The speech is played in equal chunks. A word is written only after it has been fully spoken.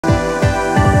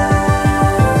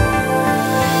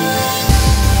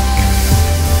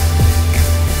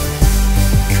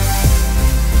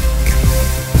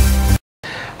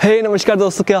हे नमस्कार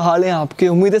दोस्तों, क्या हाल है आपके।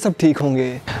 उम्मीद है सब ठीक होंगे।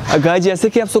 गाइस, जैसे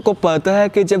कि आप सबको पता है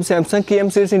कि जब सैमसंग की एम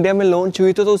सीरीज इंडिया में लॉन्च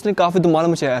हुई तो उसने काफ़ी धमाल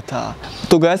मचाया था।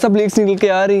 तो गाइस, अब लीक्स निकल के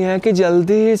आ रही हैं कि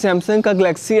जल्दी ही सैमसंग का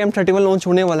गैलेक्सी M31 लॉन्च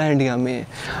होने वाला है इंडिया में।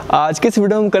 आज के इस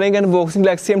वीडियो में हम करेंगे अनबॉक्सिंग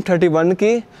गैलेक्सी M31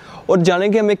 की और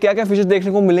जानेंगे हमें क्या क्या फीचर्स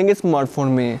देखने को मिलेंगे स्मार्टफोन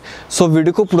में। सो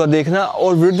वीडियो को पूरा देखना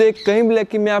और वीडियो देख कहीं भी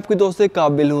कि मैं आपके दोस्त के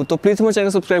काबिल हूँ तो प्लीज़ मेरे चैनल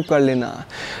को सब्सक्राइब कर लेना।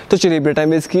 तो चलिए बिना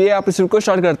टाइम वेस्ट किए आप इस वीडियो को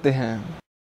स्टार्ट करते हैं।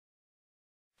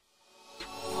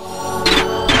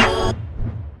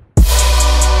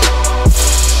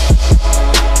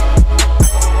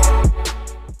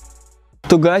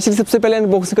 तो गाइस, सबसे पहले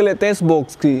अनबॉक्सिंग कर लेते हैं इस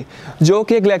बॉक्स की, जो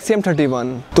कि गैलेक्सी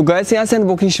M31। तो गाइस, यहाँ से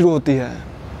अनबॉक्सिंग शुरू होती है।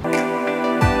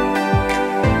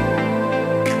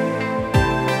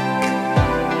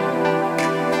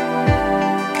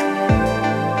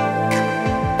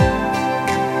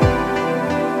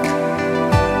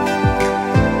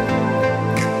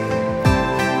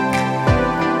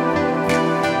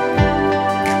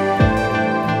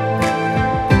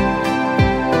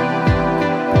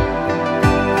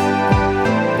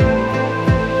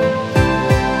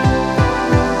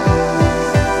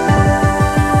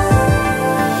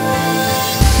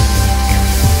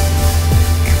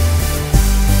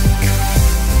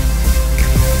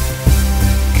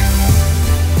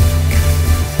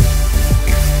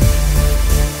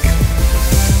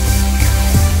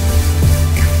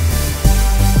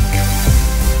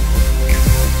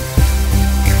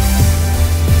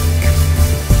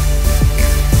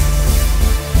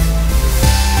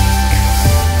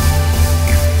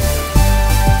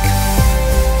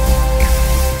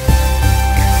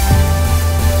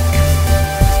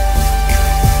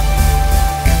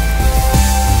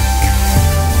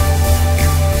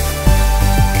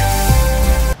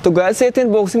 तो गाइस, ये थी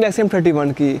अनबॉक्सिंग गैलेक्सी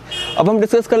M31 की। अब हम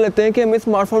डिस्कस कर लेते हैं कि हमें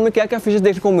स्मार्टफोन में क्या क्या फीचर्स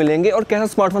देखने को मिलेंगे और कैसा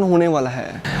स्मार्टफोन होने वाला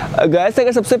है। गाइस,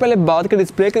 अगर सबसे पहले बात करें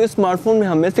डिस्प्ले की, तो स्मार्टफोन में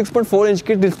हमें 6.4 इंच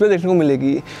की डिस्प्ले देखने को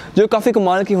मिलेगी, जो काफ़ी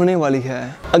कमाल की होने वाली है।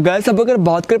 गाइस, अब अगर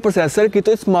बात करें प्रोसेसर की,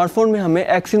 तो स्मार्टफोन में हमें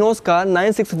एक्सिनोस का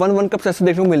 9611 का प्रोसेसर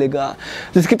देखने को मिलेगा,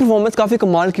 जिसकी परफॉर्मेंस काफ़ी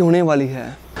कमाल की होने वाली है।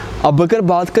 अब अगर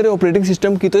बात करें ऑपरेटिंग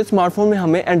सिस्टम की, तो स्मार्टफोन में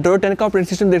हमें एंड्रॉयड 10 का ऑपरेटिंग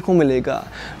सिस्टम देखने को मिलेगा,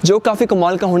 जो काफ़ी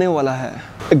कमाल का होने वाला है।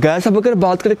 गाइस, अब अगर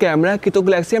बात करें कैमरा की, तो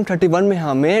गैलेक्सी M31 में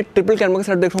हमें ट्रिपल कैमरा का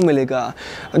सेट देखने को मिलेगा,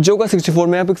 जो का 64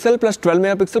 megapixel plus 12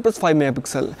 megapixel plus 5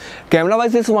 megapixel. Camera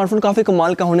wise ये स्मार्टफोन काफ़ी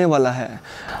कमाल का होने वाला है।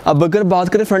 अब अगर बात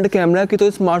करें फ्रंट कैमरा की, तो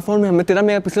स्मार्टफोन में हमें 13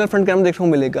 मेगापिक्सल फ्रंट कैमरा देखने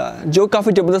को मिलेगा, जो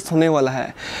काफ़ी ज़बरदस्त होने वाला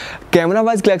है। कैमरा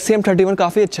वाइज गैलेक्सी M31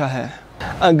 काफ़ी अच्छा है।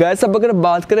 गाइस, अब अगर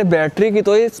बात करें बैटरी की,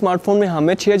 तो ये स्मार्टफोन में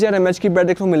हमें 6000 mAh की बैटरी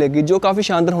देखने को मिलेगी, जो काफ़ी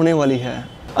शानदार होने वाली है।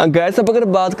 गाइस, अब अगर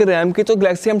बात करें रैम की, तो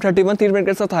गैलेक्सी M31 3 वेरिएंट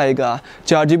के साथ आएगा,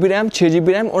 4GB रैम,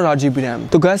 6GB रैम और 8GB रैम।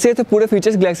 तो गाइस, ये थे पूरे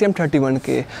फीचर्स गैलेक्सी M31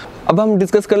 के। अब हम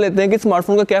डिस्कस कर लेते हैं कि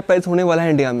स्मार्टफोन का क्या प्राइस होने वाला है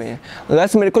इंडिया में।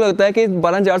 गाइस, मेरे को लगता है कि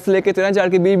 12,000 से लेकर 13,000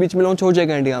 के बीच में लॉन्च हो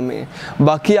जाएगा इंडिया में।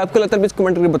 बाकी आपको लगता है प्लीज़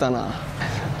कमेंट करके बताना।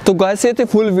 तो गाइस, ये थे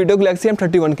फुल वीडियो गैलेक्सी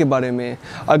M31 के बारे में।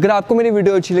 अगर आपको मेरी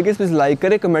वीडियो अच्छी लगी, प्लीज़ लाइक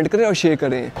करें, कमेंट करें और शेयर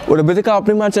करें। और अभी तक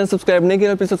आपने हमारा चैनल सब्सक्राइब नहीं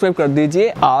किया, प्लीज़ सब्सक्राइब कर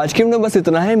दीजिए। आज की वीडियो बस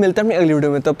इतना है, मिलते हैं अपनी अगली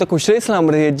वीडियो में। तब तक खुश रहिए,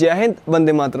 सलाम रहिए, जय हिंद,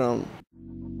 वंदे मातरम।